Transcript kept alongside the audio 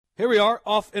Here we are,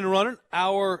 off and running.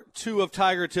 Hour 2 of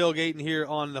Tiger Tailgating here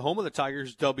on the home of the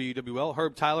Tigers, WWL.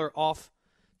 Herb Tyler off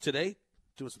today,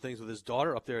 doing some things with his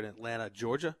daughter up there in Atlanta,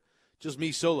 Georgia. Just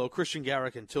me solo, Christian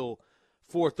Garrick, until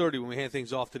 4:30 when we hand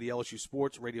things off to the LSU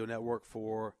Sports Radio Network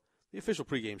for the official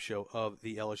pregame show of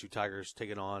the LSU Tigers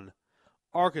taking on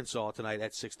Arkansas tonight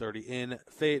at 6:30 in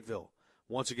Fayetteville.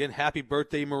 Once again, happy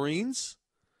birthday, Marines.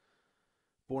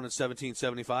 Born in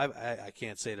 1775. I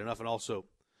can't say it enough. And also,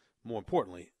 more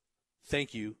importantly,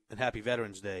 thank you and happy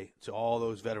Veterans Day to all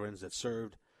those veterans that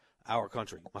served our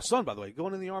country. My son, by the way,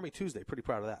 going in the Army Tuesday. Pretty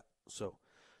proud of that. So,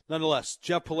 nonetheless,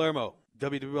 Jeff Palermo,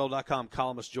 WWL.com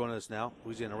columnist, joining us now.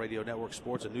 Louisiana Radio Network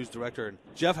Sports and News Director. And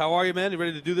Jeff, how are you, man? You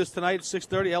ready to do this tonight at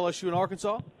 6:30, LSU and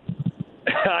Arkansas?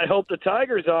 I hope the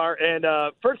Tigers are. And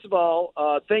first of all,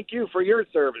 thank you for your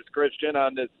service, Christian,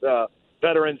 on this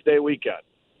Veterans Day weekend.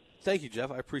 Thank you, Jeff.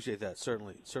 I appreciate that.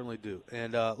 Certainly do.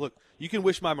 And look, you can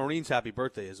wish my Marines happy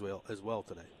birthday as well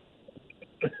today.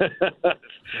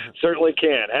 Certainly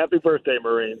can. Happy birthday,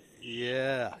 Marine.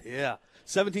 Yeah.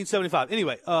 1775.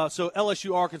 Anyway, so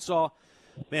LSU, Arkansas,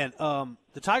 man,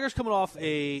 the Tigers coming off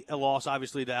a loss,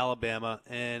 obviously, to Alabama,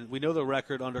 and we know the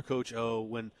record under Coach O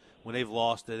when they've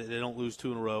lost, they don't lose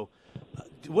 2 in a row.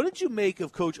 What did you make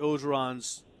of Coach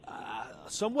Orgeron's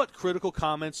somewhat critical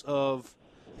comments of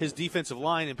his defensive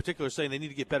line, in particular, saying they need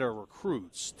to get better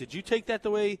recruits? Did you take that the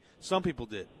way some people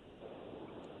did?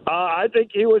 I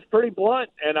think he was pretty blunt,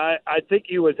 and I think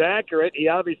he was accurate. He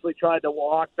obviously tried to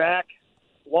walk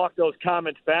those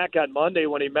comments back on Monday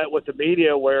when he met with the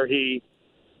media, where he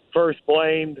first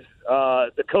blamed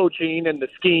the coaching and the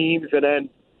schemes, and then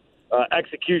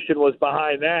execution was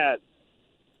behind that.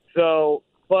 So,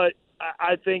 but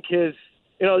I think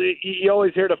you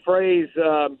always hear the phrase,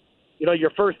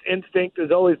 your first instinct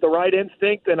is always the right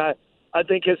instinct, and I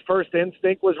think his first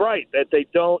instinct was right, that they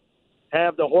don't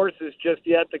have the horses just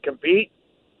yet to compete.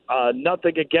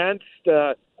 Nothing against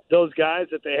those guys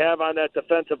that they have on that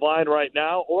defensive line right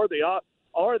now, or the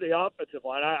offensive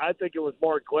line. I think it was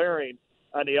more glaring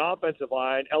on the offensive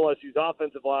line, LSU's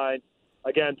offensive line,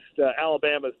 against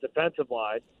Alabama's defensive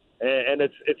line. And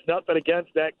it's nothing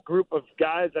against that group of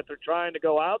guys that they're trying to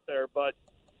go out there, but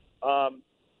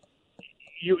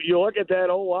you look at that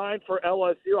O-line for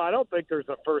LSU, I don't think there's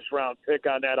a first-round pick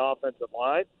on that offensive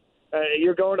line.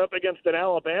 You're going up against an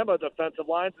Alabama defensive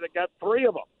line that got 3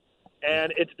 of them.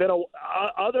 And it's been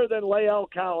other than Lael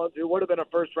Collins, who would have been a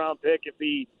first-round pick if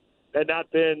he had not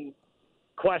been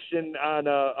questioned on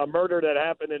a murder that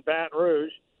happened in Baton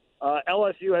Rouge,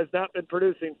 LSU has not been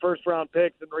producing first-round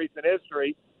picks in recent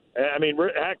history. I mean,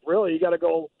 heck, really, you got to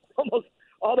go almost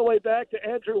all the way back to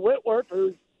Andrew Whitworth,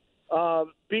 who's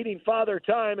beating Father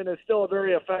Time and is still a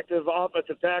very effective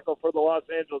offensive tackle for the Los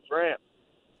Angeles Rams.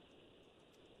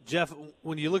 Jeff,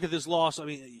 when you look at this loss, I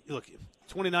mean, look,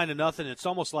 29-0, it's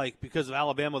almost like, because of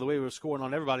Alabama, the way we were scoring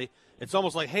on everybody, it's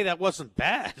almost like, hey, that wasn't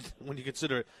bad when you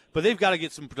consider it. But they've got to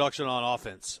get some production on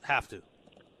offense. Have to.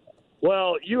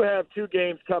 Well, you have 2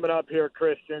 games coming up here,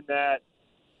 Christian, that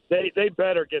they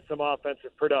better get some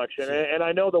offensive production. Sure. And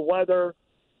I know the weather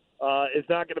is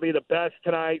not going to be the best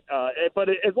tonight, but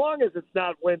as long as it's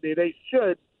not windy, they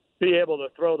should be able to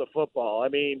throw the football. I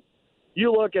mean, if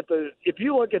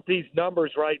you look at these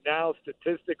numbers right now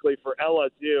statistically for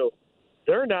LSU,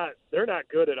 they're not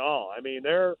good at all. I mean,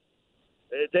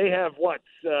 they have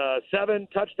 7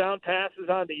 touchdown passes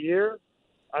on the year.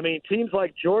 I mean, teams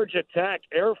like Georgia Tech,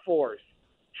 Air Force,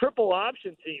 triple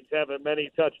option teams have as many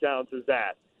touchdowns as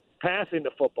that, passing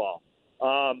the football.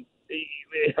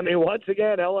 I mean, once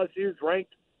again, LSU's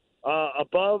ranked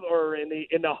above or in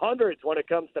the hundreds when it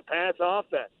comes to pass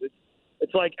offense.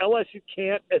 It's like LSU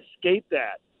can't escape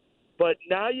that. But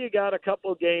now you got a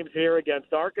couple of games here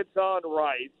against Arkansas and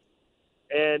Rice,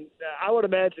 and I would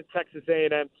imagine Texas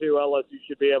A&M too. LSU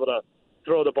should be able to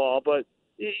throw the ball, but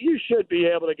you should be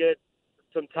able to get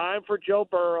some time for Joe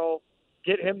Burrow,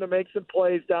 get him to make some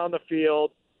plays down the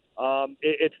field.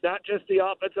 It's not just the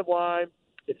offensive line.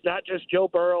 It's not just Joe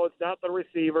Burrow. It's not the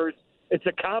receivers. It's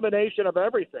a combination of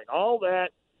everything. All that,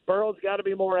 Burrow's got to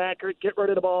be more accurate, get rid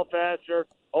of the ball faster.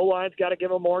 O-line's got to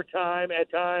give him more time at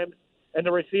times, and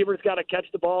the receivers got to catch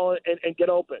the ball and get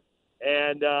open.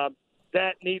 And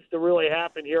that needs to really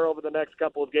happen here over the next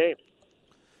couple of games.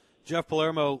 Jeff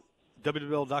Palermo,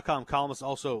 WWL.com columnist,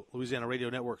 also Louisiana Radio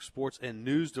Network Sports and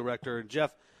News Director. And,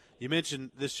 Jeff, you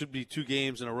mentioned this should be 2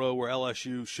 games in a row where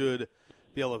LSU should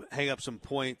be able to hang up some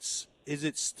points. Is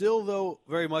it still, though,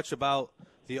 very much about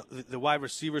the wide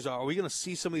receivers? Are we going to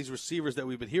see some of these receivers that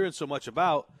we've been hearing so much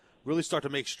about really start to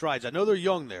make strides? I know they're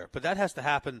young there, but that has to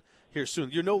happen here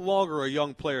soon. You're no longer a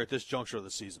young player at this juncture of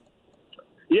the season.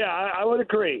 Yeah, I would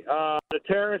agree. The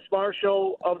Terrace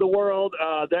Marshall of the world,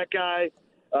 that guy,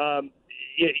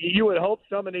 you would hope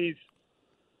some of these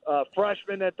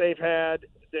freshmen that they've had,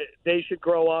 they should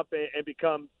grow up and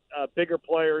become bigger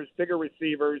players, bigger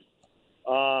receivers.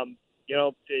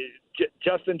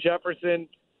 Justin Jefferson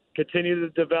continue to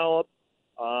develop.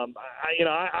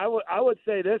 I would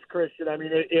say this, Christian. I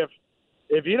mean,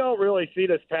 if you don't really see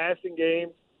this passing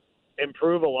game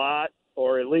improve a lot,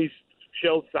 or at least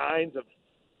show signs of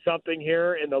something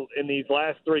here in these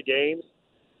last three games,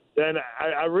 then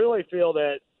I really feel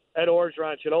that Ed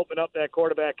Orgeron should open up that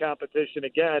quarterback competition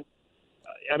again.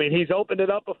 I mean, he's opened it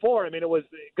up before. I mean, it was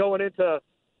going into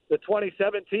the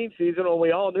 2017 season when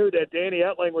we all knew that Danny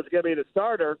Etling was going to be the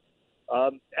starter.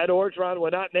 Ed Orgeron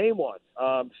would not name one.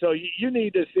 So you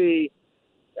need to see.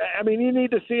 I mean, you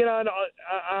need to see it on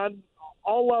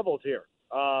all levels here.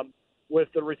 With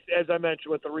as I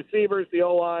mentioned, with the receivers, the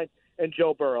O-line, and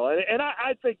Joe Burrow. And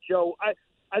I think Joe.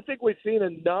 I think we've seen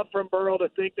enough from Burrow to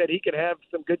think that he can have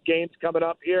some good games coming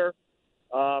up here.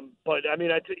 But I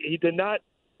mean, he did not.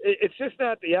 It's just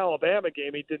not the Alabama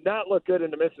game. He did not look good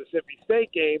in the Mississippi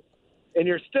State game, and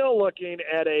you're still looking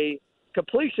at a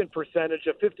completion percentage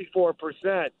of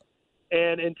 54%.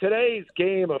 And in today's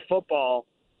game of football,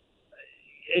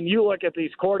 and you look at these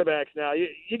quarterbacks now,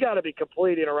 you got to be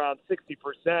completing around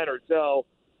 60% or so,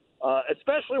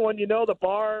 especially when you know the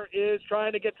bar is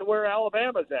trying to get to where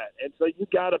Alabama's at. And so you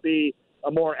got to be a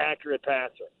more accurate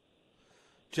passer.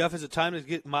 Jeff, is it time to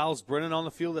get Miles Brennan on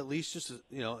the field at least? Just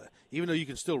even though you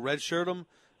can still redshirt him,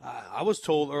 I was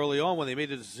told early on when they made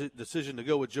the decision to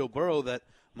go with Joe Burrow that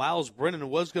Miles Brennan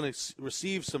was going to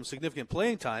receive some significant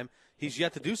playing time. He's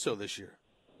yet to do so this year.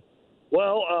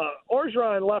 Well,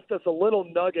 Orgeron left us a little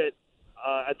nugget.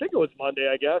 I think it was Monday,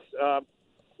 I guess,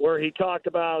 where he talked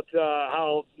about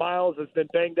how Miles has been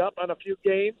banged up on a few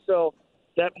games. So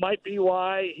that might be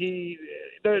why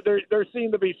there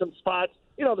seem to be some spots.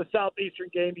 The Southeastern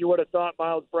game, you would have thought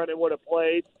Miles Brennan would have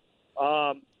played,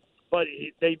 but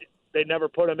they never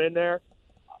put him in there.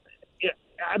 Yeah,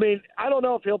 I mean, I don't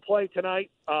know if he'll play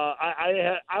tonight.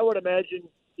 I would imagine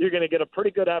you're going to get a pretty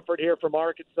good effort here from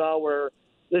Arkansas, where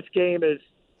this game is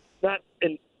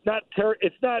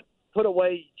it's not put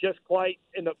away just quite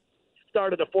in the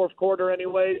start of the fourth quarter,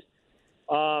 anyways.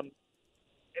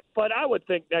 But I would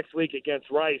think next week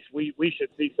against Rice, we should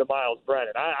see some Miles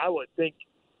Brennan. I would think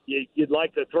you'd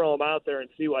like to throw him out there and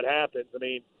see what happens. I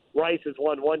mean, Rice has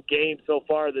won one game so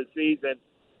far this season.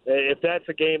 If that's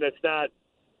a game that's not,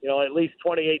 at least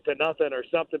 28-0 or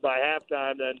something by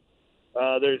halftime, then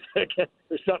there's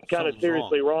something kind of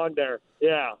seriously wrong there.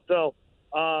 Yeah. So,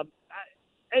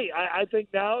 I think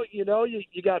now you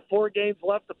got 4 games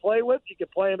left to play with. You can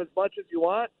play him as much as you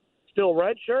want. Still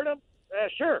redshirt him?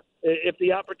 Sure, if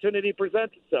the opportunity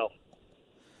presents itself.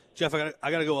 Jeff, I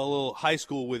got to go a little high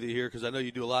school with you here because I know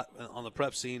you do a lot on the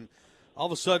prep scene. All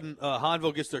of a sudden,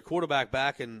 Hahnville gets their quarterback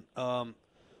back, and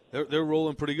they're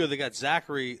rolling pretty good. They got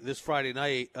Zachary this Friday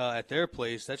night at their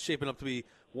place. That's shaping up to be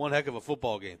one heck of a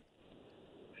football game.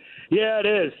 Yeah, it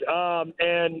is.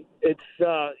 And it's,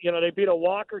 they beat a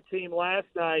Walker team last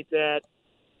night that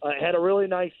had a really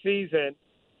nice season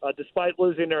despite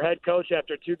losing their head coach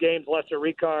after 2 games. Lester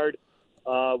Ricard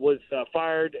was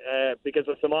fired because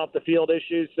of some off-the-field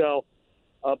issues. So,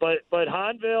 but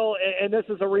Hahnville, and this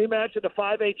is a rematch of the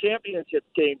 5A championship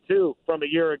game, too, from a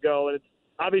year ago. And it's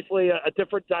obviously a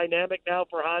different dynamic now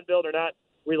for Hahnville. They're not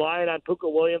relying on Puka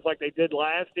Williams like they did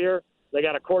last year. They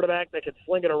got a quarterback that can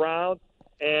sling it around,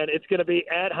 and it's going to be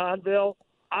at Hahnville.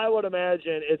 I would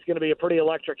imagine it's going to be a pretty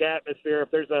electric atmosphere.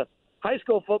 If there's a high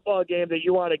school football game that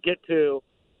you want to get to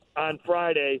on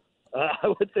Friday, I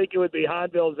would think it would be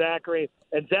Hahnville Zachary.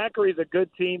 And Zachary's a good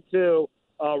team, too.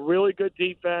 Really good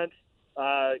defense.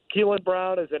 Keelan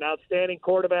Brown is an outstanding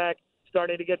quarterback,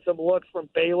 starting to get some looks from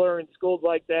Baylor and schools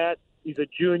like that. He's a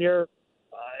junior.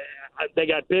 They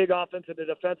got big offensive and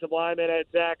defensive linemen at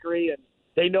Zachary, and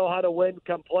they know how to win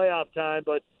come playoff time.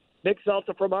 But Nick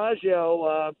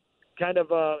Saltaformaggio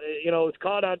was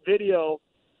caught on video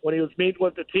when he was meeting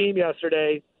with the team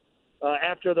yesterday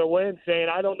after the win, saying,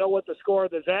 I don't know what the score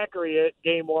of the Zachary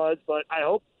game was, but I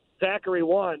hope Zachary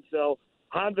won. So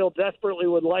Hahnville desperately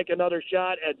would like another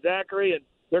shot at Zachary, and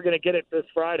they're going to get it this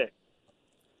Friday.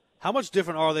 How much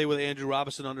different are they with Andrew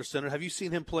Robinson under center? Have you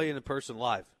seen him play in person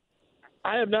live?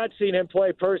 I have not seen him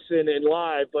play person in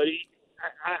live, but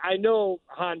I know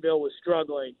Hahnville was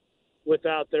struggling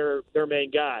without their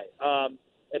main guy.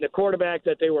 And the quarterback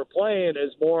that they were playing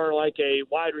is more like a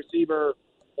wide receiver,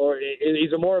 or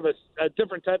he's more of a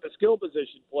different type of skill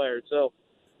position player. So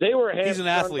they were. He's an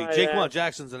athlete. Jaquan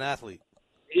Jackson's an athlete.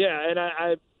 Yeah, and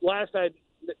I last I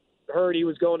heard he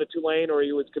was going to Tulane or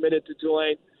he was committed to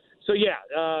Tulane. So yeah,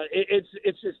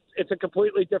 it's a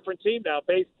completely different team now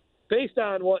based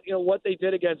on what they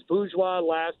did against Bourgeois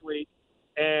last week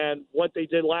and what they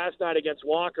did last night against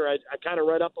Walker. I kind of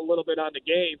read up a little bit on the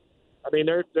game. I mean,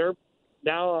 they're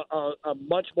now a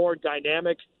much more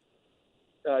dynamic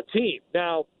team.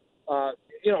 Now,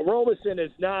 Robeson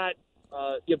is not,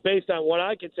 based on what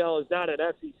I can tell, is not an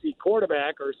SEC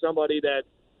quarterback or somebody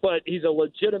but he's a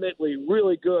legitimately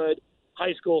really good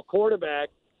high school quarterback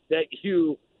that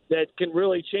can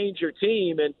really change your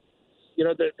team. And,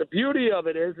 the beauty of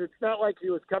it is it's not like he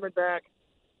was coming back.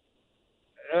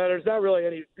 There's not really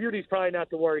any – beauty's probably not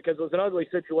the word because it was an ugly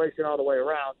situation all the way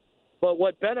around. But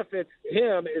what benefits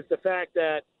him is the fact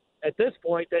that at this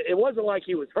point that it wasn't like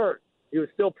he was hurt. He was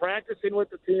still practicing with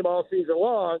the team all season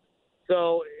long.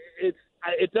 So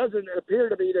it doesn't appear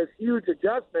to be this huge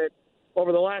adjustment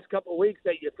over the last couple of weeks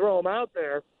that you throw him out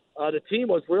there. The team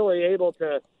was really able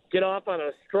to get off on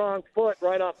a strong foot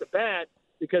right off the bat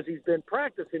because he's been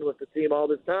practicing with the team all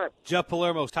this time. Jeff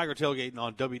Palermo's Tiger Tailgating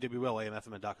on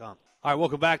WWL-AM-FM.com. All right,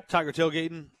 welcome back. Tiger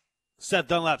Tailgating. Seth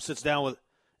Dunlap sits down with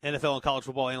NFL and college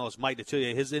football analyst Mike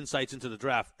Detillier. His insights into the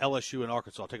draft, LSU and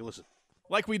Arkansas. Take a listen.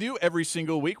 Like we do every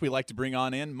single week, we like to bring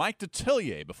on in Mike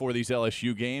Detillier before these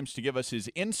LSU games to give us his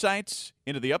insights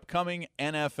into the upcoming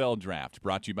NFL draft.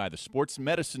 Brought to you by the Sports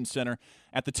Medicine Center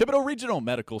at the Thibodeau Regional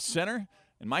Medical Center.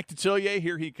 And Mike Detillier,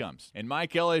 here he comes. And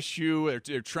Mike, LSU,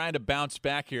 they're trying to bounce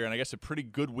back here, and I guess a pretty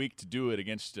good week to do it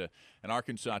against an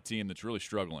Arkansas team that's really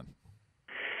struggling.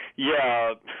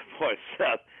 Yeah, boy,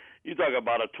 Seth, you talk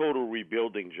about a total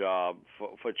rebuilding job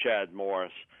for Chad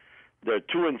Morris. They're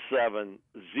 2-7,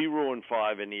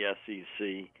 0-5 in the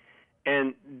SEC.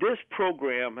 And this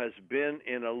program has been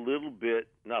in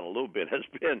has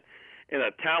been in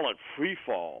a talent free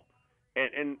fall.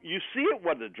 And you see it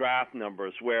with the draft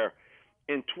numbers where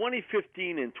in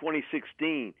 2015 and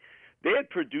 2016, they had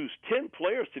produced 10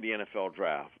 players to the NFL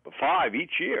draft, 5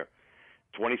 each year.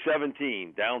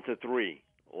 2017, down to 3.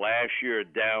 Last year,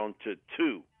 down to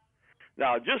 2.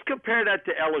 Now, just compare that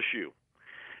to LSU.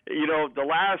 The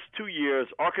last 2 years,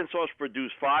 Arkansas has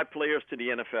produced 5 players to the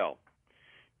NFL.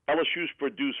 LSU's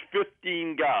produced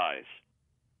 15 guys.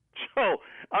 So,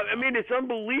 I mean, it's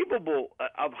unbelievable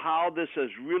of how this has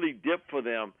really dipped for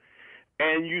them.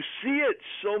 And you see it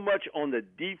so much on the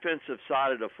defensive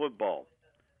side of the football.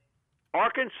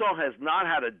 Arkansas has not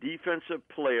had a defensive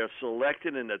player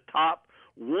selected in the top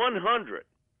 100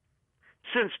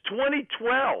 since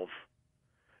 2012.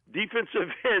 Defensive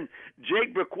end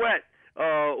Jake Burkett,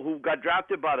 who got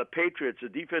drafted by the Patriots, a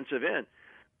defensive end,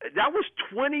 that was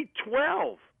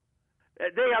 2012.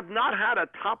 They have not had a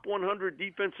top 100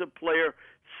 defensive player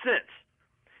since.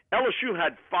 LSU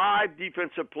had 5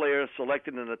 defensive players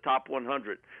selected in the top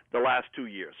 100 the last 2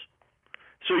 years.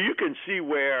 So you can see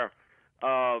where,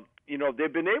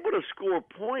 they've been able to score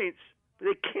points, but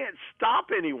they can't stop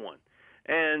anyone.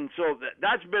 And so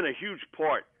that's been a huge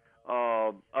part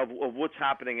of what's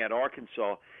happening at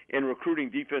Arkansas in recruiting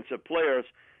defensive players.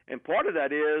 And part of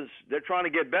that is they're trying to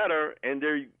get better, and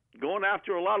they're going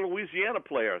after a lot of Louisiana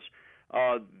players.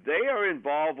 They are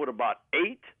involved with about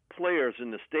 8 players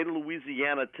in the state of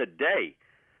Louisiana today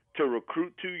to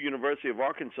recruit to University of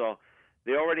Arkansas.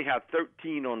 They already have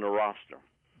 13 on the roster.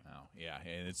 Wow, yeah,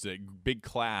 and it's a big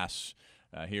class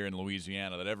here in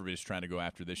Louisiana that everybody's trying to go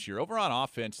after this year. Over on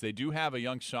offense, they do have a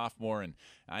young sophomore, and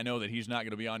I know that he's not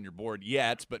going to be on your board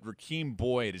yet, but Rakeem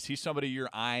Boyd, is he somebody you're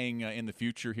eyeing in the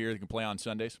future here that can play on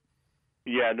Sundays?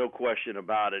 Yeah, no question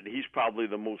about it. He's probably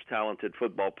the most talented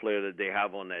football player that they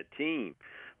have on that team.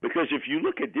 Because if you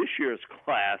look at this year's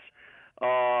class,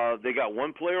 they got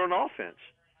 1 player on offense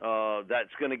that's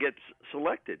going to get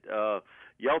selected.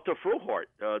 Hjalte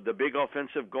Froholt, the big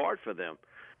offensive guard for them.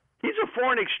 He's a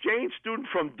foreign exchange student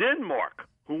from Denmark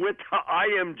who went to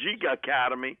IMG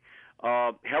Academy,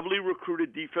 heavily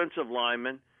recruited defensive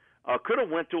lineman, could have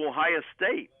went to Ohio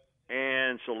State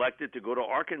and selected to go to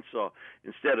Arkansas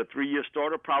instead of 3-year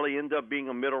starter, probably end up being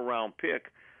a middle-round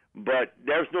pick. But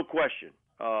there's no question.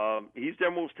 He's their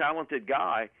most talented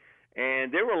guy,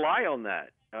 and they rely on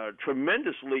that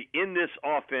tremendously in this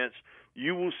offense.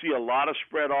 You will see a lot of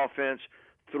spread offense,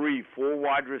 3-4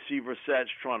 wide receiver sets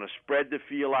trying to spread the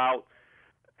field out,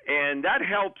 and that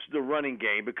helps the running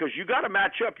game because you got to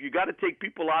match up. You got to take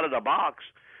people out of the box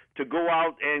to go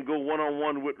out and go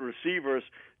one-on-one with receivers.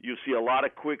 You'll see a lot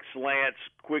of quick slants,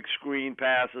 quick screen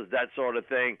passes, that sort of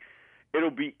thing.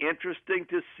 It'll be interesting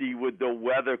to see with the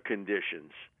weather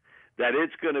conditions that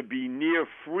it's going to be near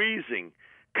freezing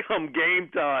come game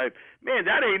time. Man,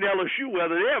 that ain't LSU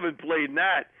weather. They haven't played in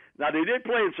that Now, they did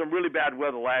play in some really bad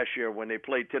weather last year when they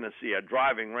played Tennessee, a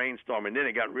driving rainstorm, and then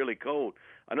it got really cold.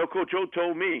 I know Coach O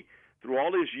told me through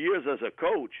all his years as a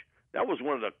coach, that was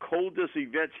one of the coldest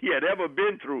events he had ever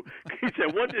been through. He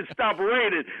said, once it stopped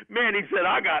raining, man, he said,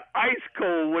 I got ice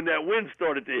cold when that wind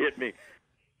started to hit me.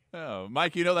 Oh,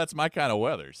 Mike, that's my kind of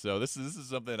weather. So this is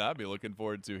something I'd be looking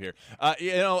forward to here.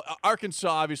 Arkansas,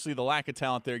 obviously, the lack of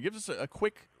talent there gives us a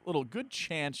quick little good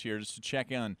chance here just to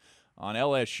check in on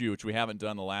LSU, which we haven't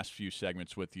done the last few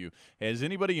segments with you. Has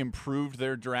anybody improved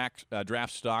their draft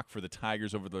stock for the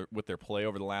Tigers with their play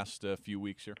over the last few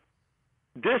weeks here?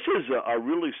 This is a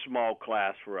really small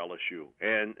class for LSU,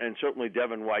 and certainly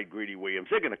Devin White, Greedy Williams,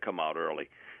 they're going to come out early.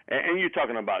 And you're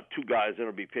talking about two guys that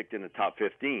will be picked in the top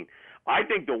 15. I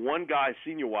think the one guy,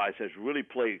 senior-wise, has really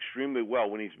played extremely well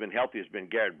when he's been healthy has been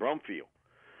Garrett Brumfield.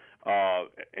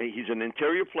 He's an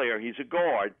interior player. He's a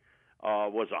guard.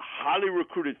 Was a highly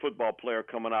recruited football player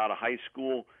coming out of high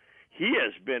school. He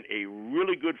has been a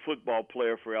really good football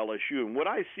player for LSU. And what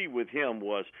I see with him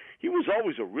was he was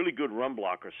always a really good run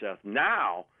blocker, Seth.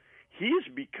 Now he's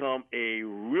become a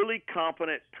really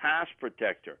competent pass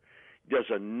protector. Does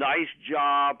a nice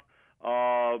job,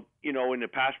 in the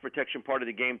pass protection part of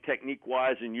the game,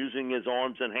 technique-wise, and using his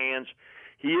arms and hands.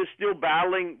 He is still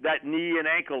battling that knee and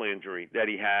ankle injury that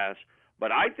he has.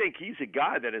 But I think he's a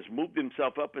guy that has moved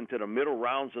himself up into the middle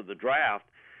rounds of the draft.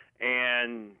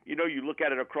 And, you look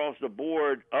at it across the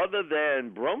board, other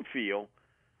than Brumfield,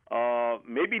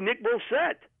 maybe Nick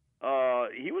Brossette.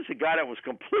 He was a guy that was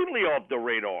completely off the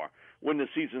radar when the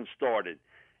season started.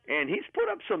 And he's put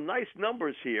up some nice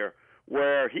numbers here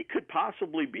where he could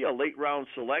possibly be a late-round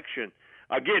selection.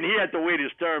 Again, he had to wait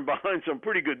his turn behind some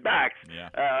pretty good backs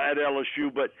at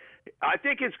LSU. But I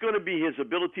think it's going to be his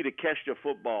ability to catch the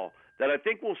football that I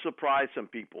think will surprise some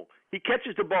people. He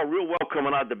catches the ball real well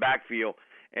coming out the backfield,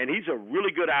 and he's a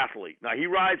really good athlete. Now, he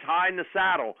rides high in the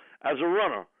saddle as a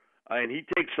runner, and he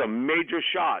takes some major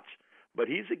shots. But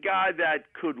he's a guy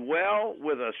that could well,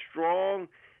 with a strong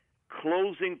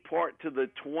closing part to the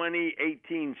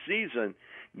 2018 season,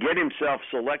 get himself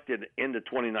selected in the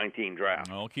 2019 draft.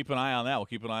 Well, we'll keep an eye on that. We'll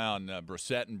keep an eye on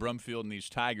Brossette and Brumfield and these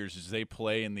Tigers as they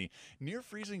play in the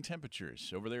near-freezing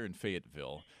temperatures over there in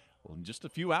Fayetteville. Well, in just a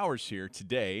few hours here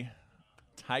today,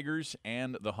 Tigers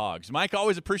and the Hogs. Mike,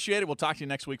 always appreciate it. We'll talk to you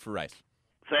next week for Rice.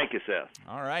 Thank you, Seth.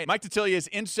 All right. Mike Detillier's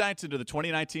insights into the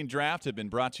 2019 draft have been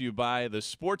brought to you by the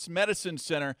Sports Medicine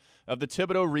Center of the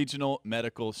Thibodaux Regional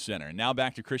Medical Center. Now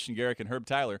back to Christian Garrick and Herb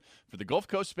Tyler for the Gulf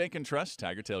Coast Bank and Trust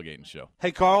Tiger Tailgating Show.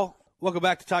 Hey, Carl. Welcome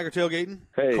back to Tiger Tailgating.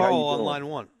 Hey, Carl how you on doing? line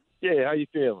one. Yeah, how you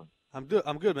feeling? I'm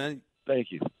good, man.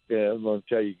 Thank you. Yeah, I'm going to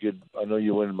tell you good. I know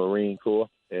you were in the Marine Corps,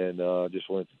 and just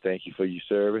wanted to thank you for your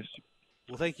service.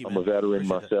 Well, thank you, I'm man. a veteran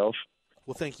Appreciate myself. that.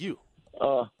 Well, thank you.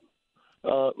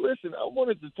 Listen, I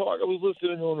wanted to talk. I was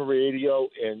listening on the radio,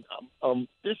 and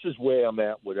this is where I'm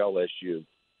at with LSU.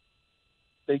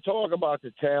 They talk about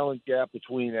the talent gap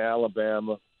between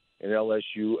Alabama and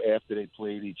LSU after they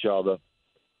played each other.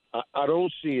 I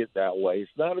don't see it that way.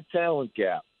 It's not a talent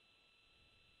gap.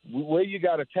 Where you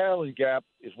got a talent gap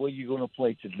is where you're going to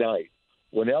play tonight.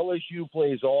 When LSU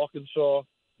plays Arkansas,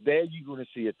 there you're going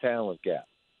to see a talent gap.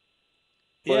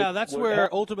 Yeah, that's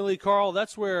where ultimately, Carl,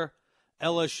 that's where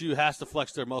LSU has to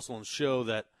flex their muscle and show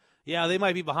that, yeah, they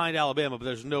might be behind Alabama, but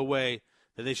there's no way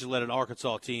that they should let an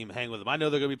Arkansas team hang with them. I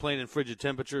know they're going to be playing in frigid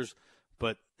temperatures,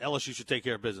 but LSU should take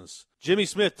care of business. Jimmy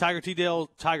Smith,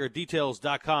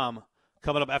 TigerDetails.com,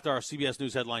 coming up after our CBS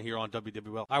News headline here on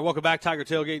WWL. All right, welcome back. Tiger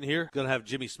Tailgating here. Going to have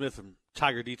Jimmy Smith from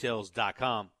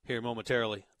TigerDetails.com here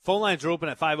momentarily. Phone lines are open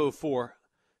at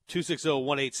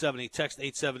 504-260-1870. Text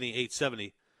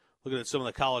 870-870. Looking at some of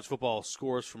the college football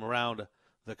scores from around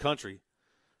the country.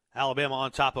 Alabama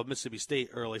on top of Mississippi State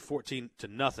early,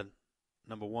 14-0.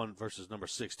 Number 1 versus number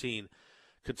 16.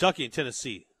 Kentucky and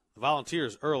Tennessee. The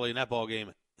Volunteers early in that ball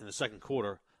game in the second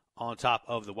quarter on top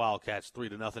of the Wildcats,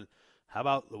 3-0. How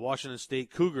about the Washington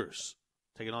State Cougars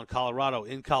taking on Colorado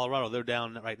in Colorado? They're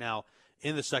down right now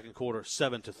in the second quarter,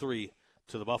 7-3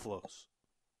 to the Buffaloes.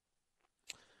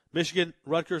 Michigan,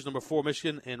 Rutgers, number 4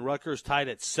 Michigan, and Rutgers tied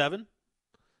at 7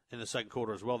 in the second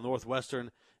quarter as well.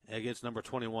 Northwestern against number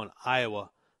 21 Iowa,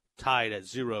 tied at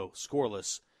 0,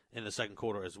 scoreless in the second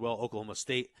quarter as well. Oklahoma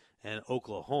State and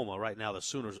Oklahoma. Right now the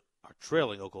Sooners are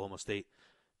trailing Oklahoma State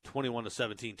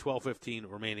 21-17,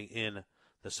 12-15 remaining in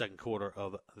the second quarter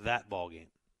of that ball game.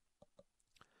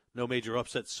 No major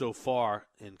upsets so far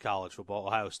in college football.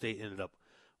 Ohio State ended up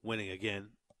winning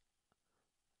again.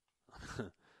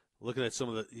 Looking at some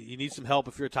of the – you need some help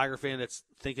if you're a Tiger fan that's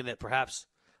thinking that perhaps,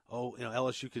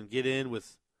 LSU can get in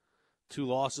with 2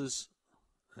 losses.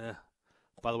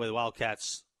 By the way, the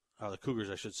Wildcats – or the Cougars,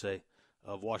 I should say,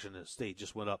 of Washington State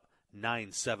just went up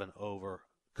 9-7 over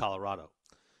Colorado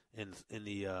in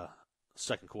the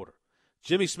second quarter.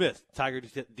 Jimmy Smith,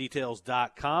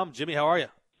 TigerDetails.com. Jimmy, how are you?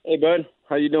 Hey, bud.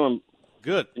 How you doing?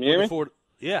 Good. Can you hear me?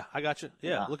 Yeah, I got you.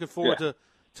 Yeah, looking forward to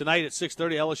tonight at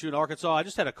 6:30, LSU and Arkansas. I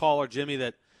just had a caller, Jimmy,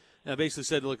 that basically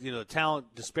said, look, the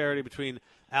talent disparity between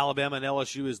Alabama and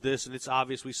LSU is this, and it's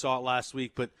obvious. We saw it last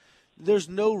week, but there's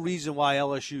no reason why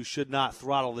LSU should not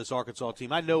throttle this Arkansas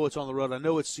team. I know it's on the road. I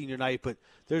know it's senior night, but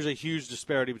there's a huge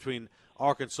disparity between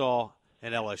Arkansas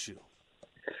and LSU.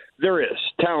 There is,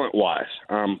 talent-wise,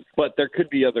 but there could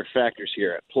be other factors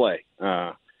here at play.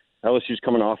 LSU's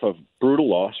coming off of brutal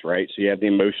loss, right? So you have the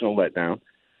emotional letdown.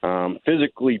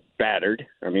 Physically battered.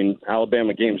 I mean,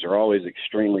 Alabama games are always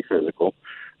extremely physical.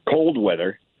 Cold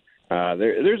weather.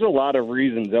 There's a lot of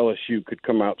reasons LSU could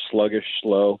come out sluggish,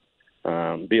 slow,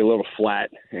 be a little flat.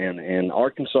 And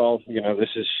Arkansas, this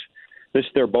is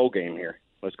their bowl game here.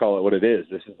 Let's call it what it is.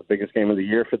 This is the biggest game of the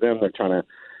year for them. They're trying to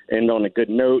end on a good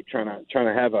note, trying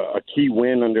to have a key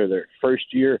win under their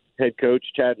first-year head coach,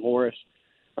 Chad Morris.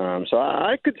 So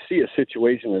I could see a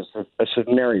situation as a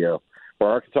scenario where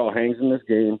Arkansas hangs in this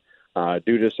game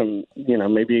due to some,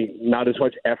 maybe not as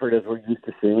much effort as we're used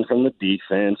to seeing from the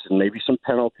defense, and maybe some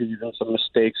penalties and some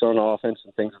mistakes on offense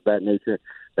and things of that nature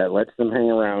that lets them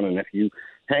hang around. And if you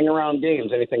hang around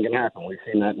games, anything can happen. We've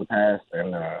seen that in the past.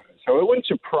 And so it wouldn't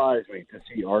surprise me to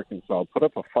see Arkansas put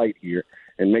up a fight here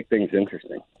and make things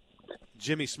interesting.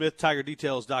 Jimmy Smith,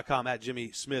 TigerDetails.com, at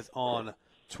Jimmy Smith on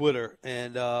Twitter.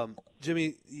 And,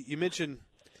 Jimmy, you mentioned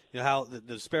how the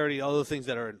disparity, other things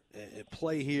that are at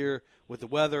play here with the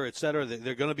weather, et cetera.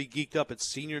 They're going to be geeked up. It's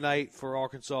senior night for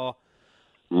Arkansas.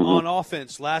 Mm-hmm. On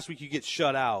offense, last week you get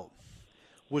shut out.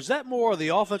 Was that more the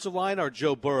offensive line or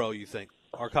Joe Burrow, you think,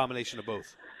 or a combination of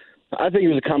both? I think it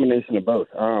was a combination of both.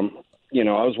 I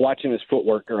was watching his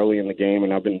footwork early in the game,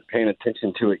 and I've been paying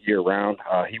attention to it year-round.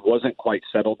 He wasn't quite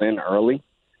settled in early.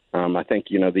 I think,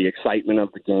 the excitement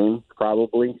of the game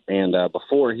probably. And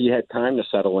before he had time to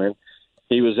settle in,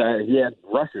 he had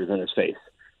rushers in his face.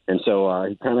 And so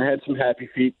he kind of had some happy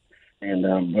feet.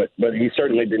 And but he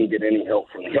certainly didn't get any help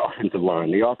from the offensive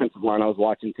line. The offensive line, I was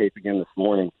watching tape again this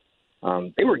morning.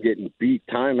 They were getting beat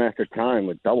time after time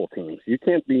with double teams. You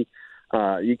can't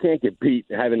get beat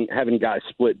having guys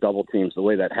split double teams the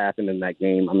way that happened in that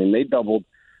game. I mean, they doubled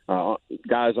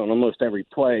guys on almost every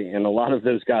play, and a lot of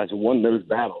those guys won those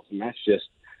battles, and that's just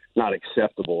not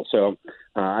acceptable. So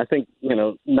I think,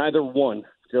 neither one,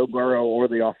 Joe Burrow or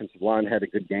the offensive line, had a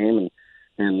good game,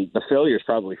 and the failures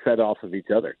probably fed off of each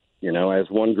other. As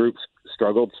one group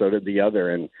struggled, so did the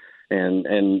other, and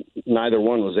neither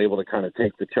one was able to kind of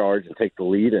take the charge and take the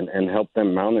lead and help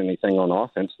them mount anything on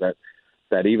offense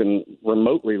that even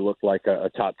remotely looked like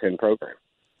a top 10 program.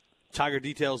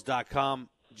 TigerDetails.com,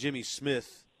 Jimmy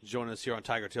Smith joining us here on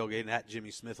Tiger Tailgate, and at Jimmy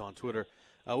Smith on Twitter.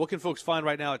 What can folks find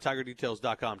right now at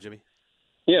TigerDetails.com, Jimmy?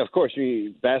 Yeah, of course.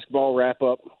 Basketball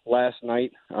wrap-up last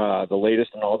night, the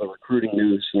latest in all the recruiting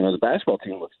news. The basketball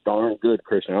team looks darn good,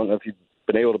 Christian. I don't know if you've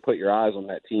been able to put your eyes on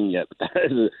that team yet, but that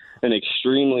is an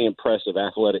extremely impressive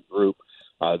athletic group.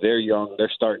 They're young.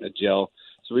 They're starting to gel.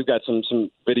 So we've got some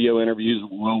video interviews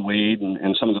with Will Wade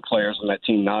and some of the players on that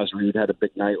team. Naz Reid had a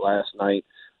big night last night.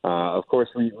 Of course,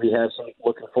 we have some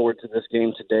looking forward to this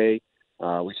game today.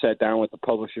 We sat down with the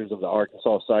publishers of the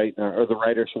Arkansas site, or the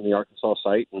writers from the Arkansas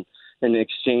site, and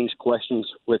exchanged questions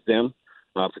with them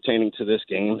pertaining to this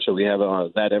game. So we have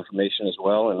that information as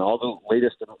well, and all the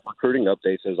latest recruiting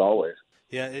updates as always.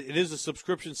 Yeah, it is a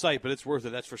subscription site, but it's worth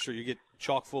it, that's for sure. You get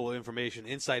chock full of information,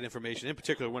 inside information, in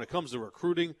particular when it comes to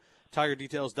recruiting.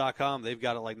 TigerDetails.com, they've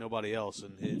got it like nobody else,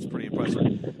 and it's pretty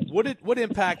impressive. What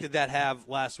impact did that have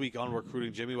last week on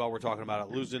recruiting, Jimmy, while we're talking about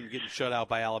it? Losing, getting shut out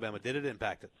by Alabama, did it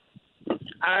impact it?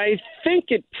 I think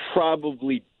it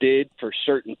probably did for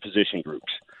certain position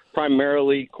groups,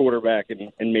 primarily quarterback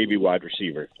and maybe wide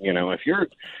receiver.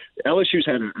 LSU's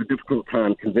had a difficult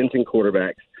time convincing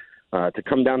quarterbacks to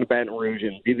come down to Baton Rouge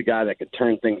and be the guy that could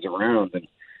turn things around.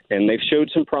 And they've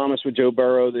showed some promise with Joe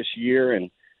Burrow this year,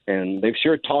 and they've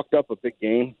sure talked up a big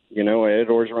game. Ed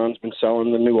Orgeron's been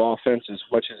selling the new offense as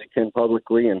much as he can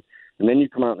publicly, and then you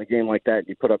come out in a game like that and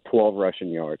you put up 12 rushing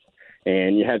yards,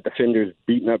 and you had defenders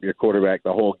beating up your quarterback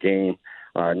the whole game.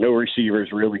 No receivers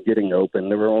really getting open.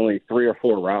 There were only 3 or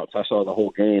 4 routes I saw the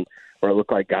whole game where it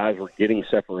looked like guys were getting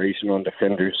separation on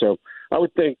defenders. So I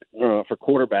would think for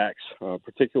quarterbacks,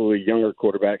 particularly younger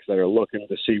quarterbacks that are looking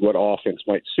to see what offense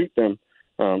might suit them,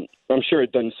 I'm sure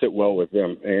it doesn't sit well with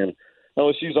them. And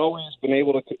LSU's always been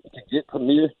able to get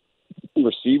premier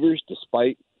receivers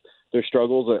despite their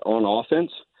struggles on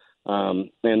offense,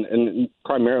 and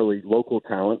primarily local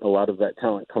talent. A lot of that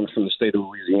talent comes from the state of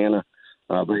Louisiana.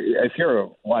 But if you're a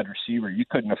wide receiver, you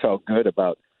couldn't have felt good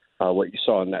about what you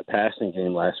saw in that passing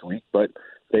game last week. But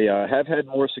they have had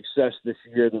more success this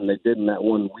year than they did in that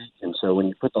 1 week. And so when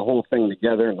you put the whole thing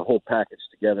together and the whole package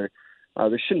together,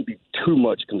 there shouldn't be too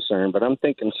much concern. But I'm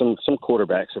thinking some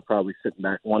quarterbacks are probably sitting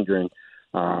back wondering,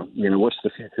 what's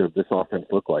the future of this offense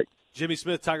look like? Jimmy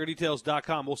Smith,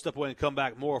 TigerDetails.com. We'll step away and come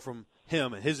back more from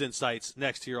him and his insights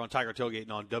next here on Tiger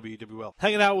Tailgating on WWL.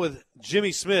 Hanging out with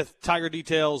Jimmy Smith,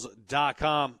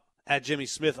 TigerDetails.com, at Jimmy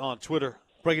Smith on Twitter.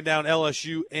 Breaking down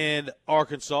LSU and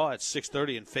Arkansas at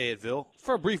 6:30 in Fayetteville.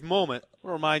 For a brief moment, I want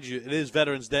to remind you it is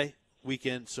Veterans Day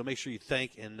weekend, so make sure you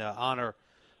thank and honor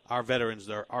our veterans,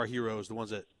 our heroes, the ones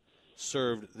that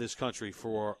served this country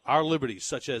for our liberties,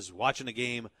 such as watching a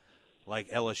game like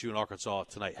LSU and Arkansas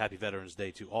tonight. Happy Veterans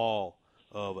Day to all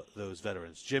of those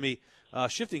veterans. Jimmy,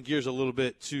 shifting gears a little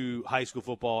bit to high school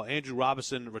football, Andrew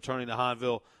Robinson returning to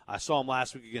Hahnville. I saw him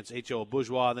last week against H.O.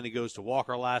 Bourgeois, then he goes to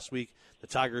Walker last week. The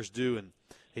Tigers do, and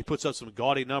he puts up some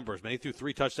gaudy numbers. Man, he threw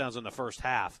 3 touchdowns in the first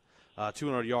half,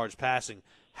 200 yards passing.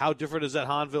 How different is that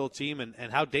Hahnville team,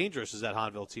 and how dangerous is that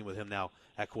Hahnville team with him now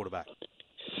at quarterback?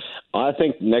 I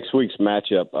think next week's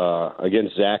matchup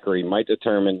against Zachary might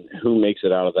determine who makes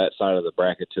it out of that side of the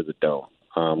bracket to the Dome.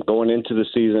 Going into the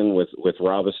season with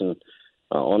Robinson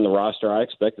on the roster, I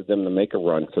expected them to make a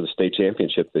run for the state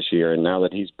championship this year. And now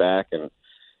that he's back, and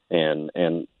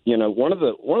one of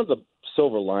the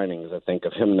silver linings I think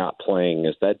of him not playing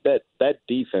is that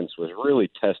defense was really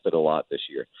tested a lot this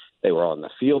year. They were on the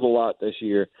field a lot this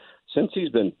year. Since he's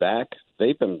been back,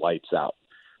 they've been lights out.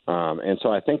 And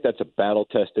so I think that's a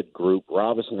battle-tested group.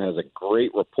 Robinson has a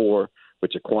great rapport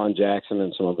with Jaquan Jackson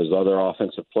and some of his other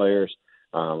offensive players.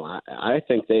 I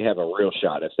think they have a real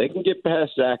shot. If they can get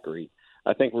past Zachary,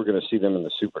 I think we're going to see them in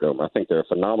the Superdome. I think they're a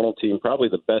phenomenal team, probably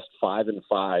the best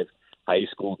 5-5 high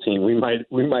school team we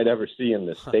might ever see in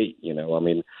the state.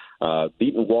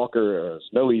 Beating Walker is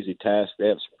no easy task. They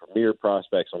have some premier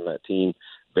prospects on that team.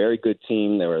 Very good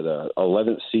team. They were the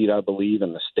 11th seed, I believe,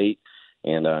 in the state.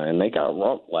 And they got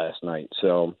romped last night.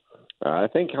 So I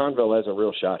think Hahnville has a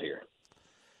real shot here.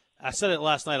 I said it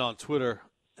last night on Twitter.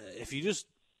 If you just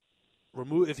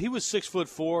if he was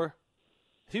 6'4",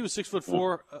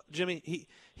 Jimmy,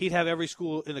 he'd have every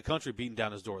school in the country beating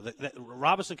down his door. That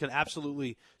Robinson can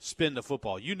absolutely spin the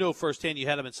football. You know firsthand. You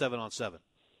had him in 7-on-7.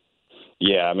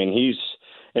 Yeah, I mean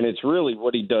and it's really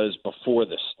what he does before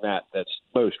the snap that's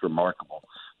most remarkable.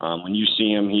 When you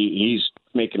see him, he's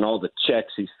making all the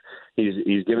checks.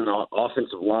 He's given the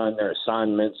offensive line their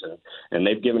assignments, and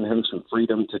they've given him some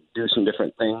freedom to do some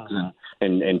different things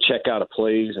and check out of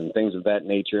plays and things of that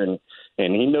nature.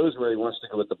 And he knows where he wants to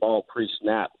go with the ball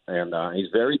pre-snap. And he's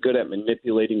very good at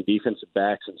manipulating defensive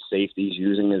backs and safeties,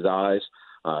 using his eyes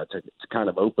to kind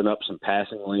of open up some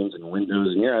passing lanes and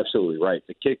windows. And you're absolutely right.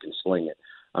 The kid can sling it.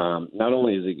 Not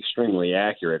only is he extremely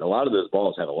accurate, a lot of those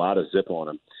balls have a lot of zip on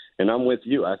them. And I'm with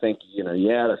you. I think, you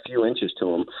add a few inches to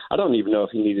him. I don't even know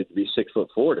if he needed to be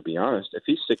 6'4", to be honest. If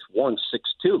he's 6'1",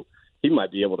 6'2", he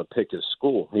might be able to pick his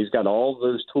school. He's got all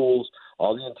those tools,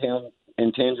 all the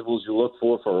intangibles you look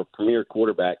for a premier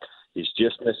quarterback. He's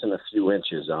just missing a few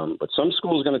inches. But some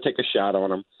school's going to take a shot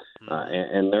on him,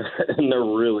 and they're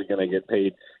really going to get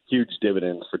paid huge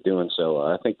dividends for doing so.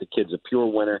 I think the kid's a pure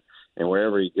winner, and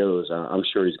wherever he goes, I'm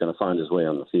sure he's going to find his way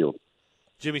on the field.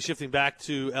 Jimmy, shifting back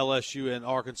to LSU and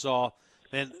Arkansas,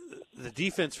 man, the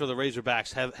defense for the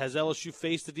Razorbacks, has LSU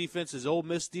faced the defense? Is Ole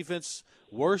Miss defense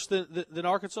worse than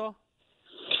Arkansas?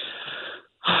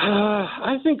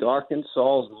 I think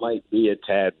Arkansas's might be a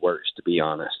tad worse, to be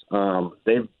honest.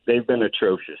 They've been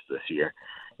atrocious this year,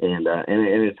 and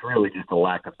it's really just a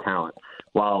lack of talent.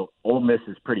 While Ole Miss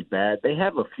is pretty bad, they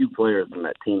have a few players on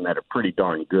that team that are pretty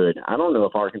darn good. I don't know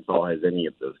if Arkansas has any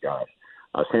of those guys.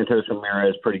 Santos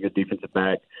Ramirez, pretty good defensive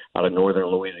back out of northern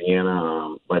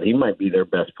Louisiana, but he might be their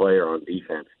best player on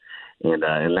defense. And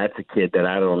that's a kid that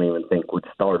I don't even think would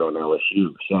start on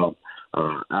LSU. So,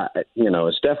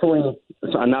 it's definitely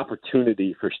an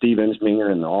opportunity for Steve Ensminger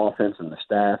and the offense and the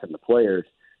staff and the players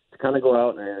to kind of go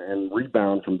out and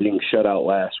rebound from being shut out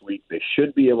last week. They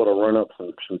should be able to run up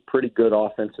some pretty good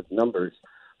offensive numbers.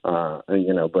 But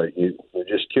we're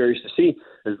just curious to see.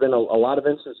 There's been a lot of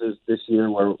instances this year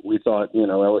where we thought,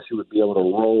 LSU would be able to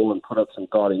roll and put up some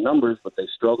gaudy numbers, but they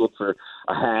struggled for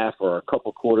a half or a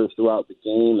couple quarters throughout the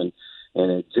game,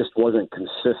 and it just wasn't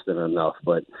consistent enough.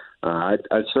 But I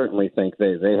certainly think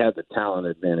they have the talent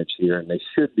advantage here, and they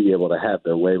should be able to have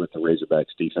their way with the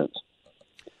Razorbacks defense.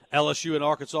 LSU and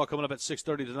Arkansas coming up at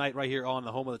 6:30 tonight right here on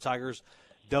the home of the Tigers,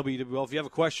 WWL. If you have a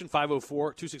question,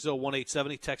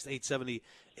 504-260-1870, text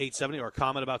 870-870, or a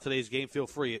comment about today's game, feel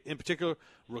free. In particular,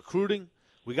 recruiting,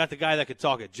 we got the guy that could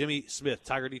talk it, Jimmy Smith,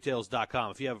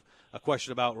 TigerDetails.com. If you have a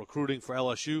question about recruiting for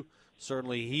LSU,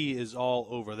 certainly he is all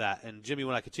over that. And, Jimmy,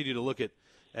 when I continue to look at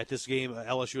this game,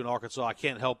 LSU and Arkansas, I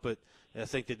can't help but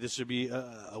think that this should be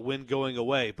a win going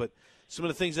away. But some of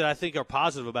the things that I think are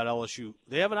positive about LSU,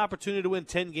 they have an opportunity to win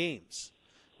 10 games,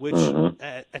 which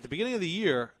at the beginning of the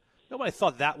year, nobody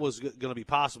thought that was going to be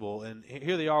possible. And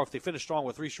here they are. If they finish strong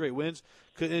with 3 straight wins,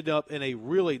 could end up in a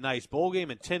really nice bowl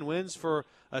game, and 10 wins for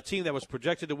a team that was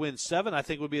projected to win 7, I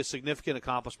think would be a significant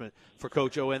accomplishment for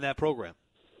Coach O and that program.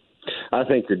 I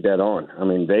think you're dead on. I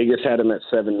mean, Vegas had them at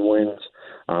 7 wins.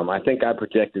 I think I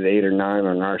projected 8 or 9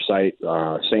 on our site.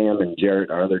 Sam and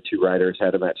Jarrett, our other 2 writers,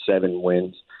 had them at 7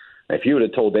 wins. If you would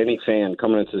have told any fan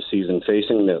coming into the season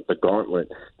facing the gauntlet,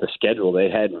 the schedule they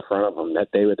had in front of them, that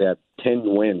they would have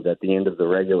 10 wins at the end of the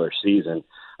regular season,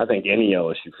 I think any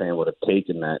LSU fan would have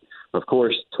taken that. Of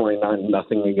course,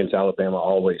 29-0 against Alabama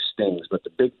always stings, but the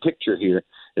big picture here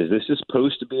is this is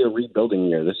supposed to be a rebuilding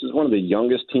year. This is one of the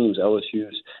youngest teams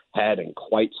LSU's had in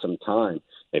quite some time.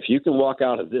 If you can walk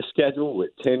out of this schedule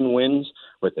with 10 wins,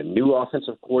 with a new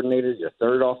offensive coordinator, your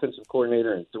 3rd offensive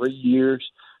coordinator in 3 years,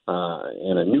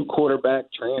 and a new quarterback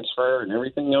transfer and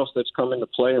everything else that's come into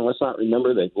play, and let's not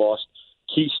remember they've lost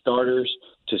key starters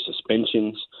to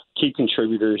suspensions, key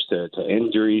contributors to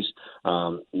injuries.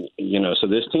 So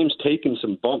this team's taken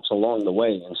some bumps along the way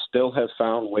and still have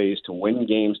found ways to win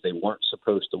games they weren't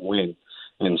supposed to win.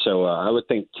 And so I would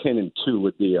think 10-2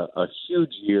 would be a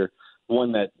huge year,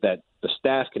 one that the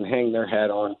staff can hang their hat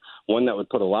on, one that would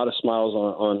put a lot of smiles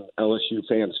on LSU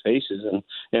fans' faces.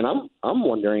 And I'm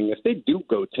wondering if they do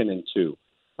go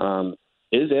 10-2.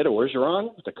 Is Ed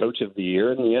Orgeron the coach of the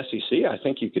year in the SEC? I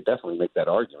think you could definitely make that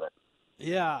argument.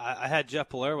 Yeah, I had Jeff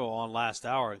Palermo on last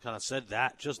hour and kind of said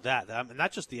that, I mean,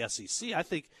 not just the SEC. I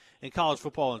think in college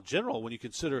football in general, when you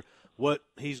consider what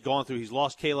he's gone through, he's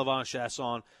lost Caleb Von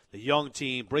Chasson, the young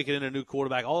team, breaking in a new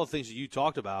quarterback, all the things that you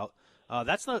talked about.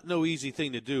 That's not no easy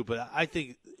thing to do, but I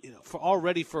think for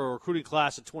a recruiting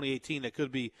class in 2018 that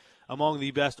could be among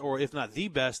the best, or if not the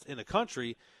best in the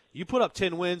country, you put up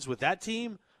 10 wins with that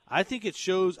team. I think it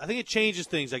changes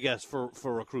things, I guess, for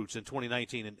recruits in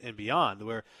 2019 and beyond,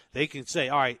 where they can say,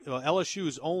 all right, LSU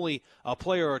is only a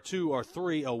player or 2 or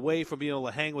 3 away from being able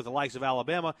to hang with the likes of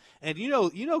Alabama. And you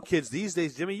know, kids these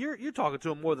days, Jimmy, you're talking to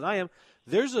them more than I am.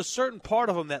 There's a certain part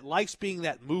of them that likes being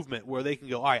that movement where they can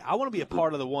go, all right, I want to be a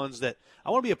part of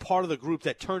the group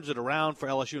that turns it around for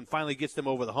LSU and finally gets them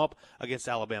over the hump against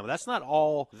Alabama. That's not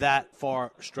all that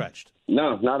far stretched.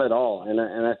 No, not at all. And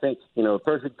I think, a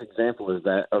perfect example of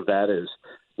that is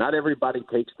not everybody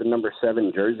takes the number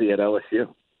 7 jersey at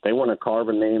LSU. They want to carve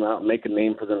a name out and make a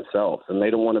name for themselves, and they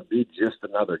don't want to be just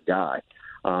another guy.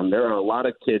 There are a lot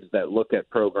of kids that look at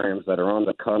programs that are on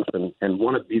the cusp and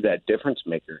want to be that difference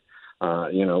maker.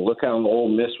 Look how Ole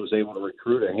Miss was able to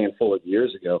recruit a handful of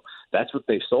years ago. That's what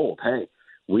they sold. Hey,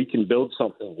 we can build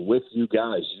something with you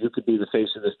guys. You could be the face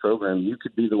of this program. You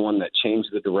could be the one that changed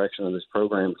the direction of this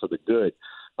program for the good.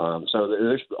 So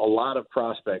there's a lot of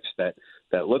prospects that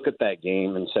look at that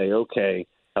game and say, okay,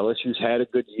 LSU's had a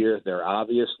good year. They're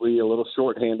obviously a little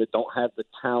shorthanded, don't have the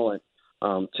talent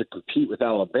to compete with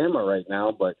Alabama right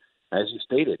now. But as you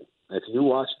stated, if you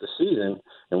watch the season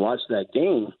and watch that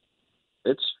game,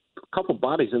 it's a couple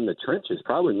bodies in the trenches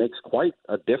probably makes quite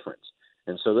a difference.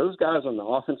 And so those guys on the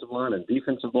offensive line and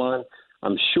defensive line,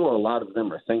 I'm sure a lot of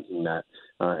them are thinking that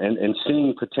and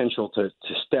seeing potential to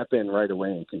step in right away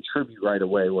and contribute right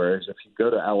away, whereas if you go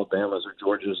to Alabama's or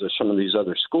Georgia's or some of these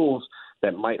other schools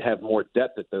that might have more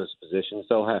depth at those positions,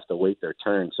 they'll have to wait their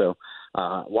turn. So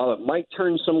while it might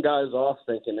turn some guys off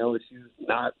thinking LSU's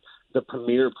not the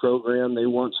premier program they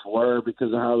once were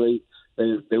because of how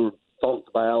they were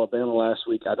thumped by Alabama last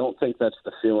week, I don't think that's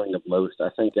the feeling of most. I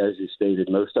think, as you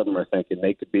stated, most of them are thinking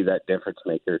they could be that difference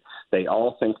maker. They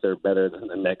all think they're better than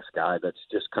the next guy. That's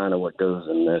just kind of what goes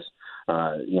in this.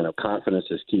 Confidence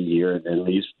is key here, and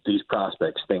these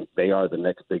prospects think they are the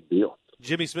next big deal.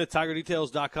 Jimmy Smith,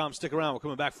 TigerDetails.com. Stick around. We're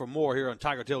coming back for more here on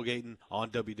Tiger Tailgating on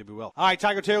WWL. All right,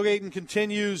 Tiger Tailgating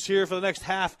continues here for the next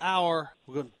half hour.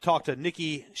 We're going to talk to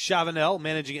Nikki Chavanel,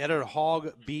 managing editor,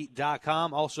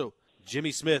 hogbeat.com. Also,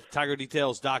 Jimmy Smith,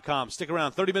 TigerDetails.com. Stick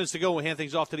around. 30 minutes to go. We'll hand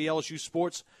things off to the LSU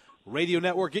Sports Radio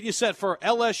Network. Get you set for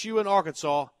LSU and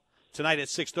Arkansas tonight at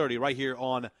 6:30 right here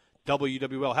on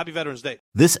WWL. Happy Veterans Day.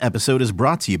 This episode is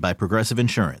brought to you by Progressive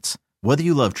Insurance. Whether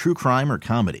you love true crime or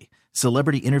comedy,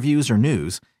 celebrity interviews or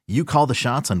news, you call the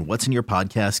shots on what's in your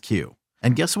podcast queue.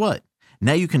 And guess what?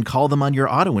 Now you can call them on your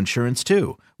auto insurance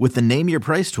too with the Name Your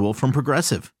Price tool from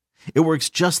Progressive. It works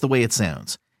just the way it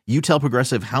sounds. You tell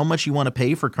Progressive how much you want to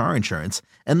pay for car insurance,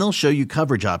 and they'll show you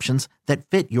coverage options that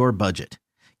fit your budget.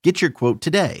 Get your quote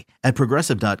today at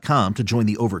Progressive.com to join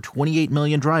the over 28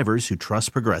 million drivers who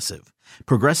trust Progressive.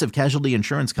 Progressive Casualty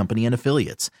Insurance Company and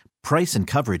Affiliates. Price and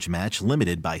coverage match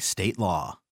limited by state law.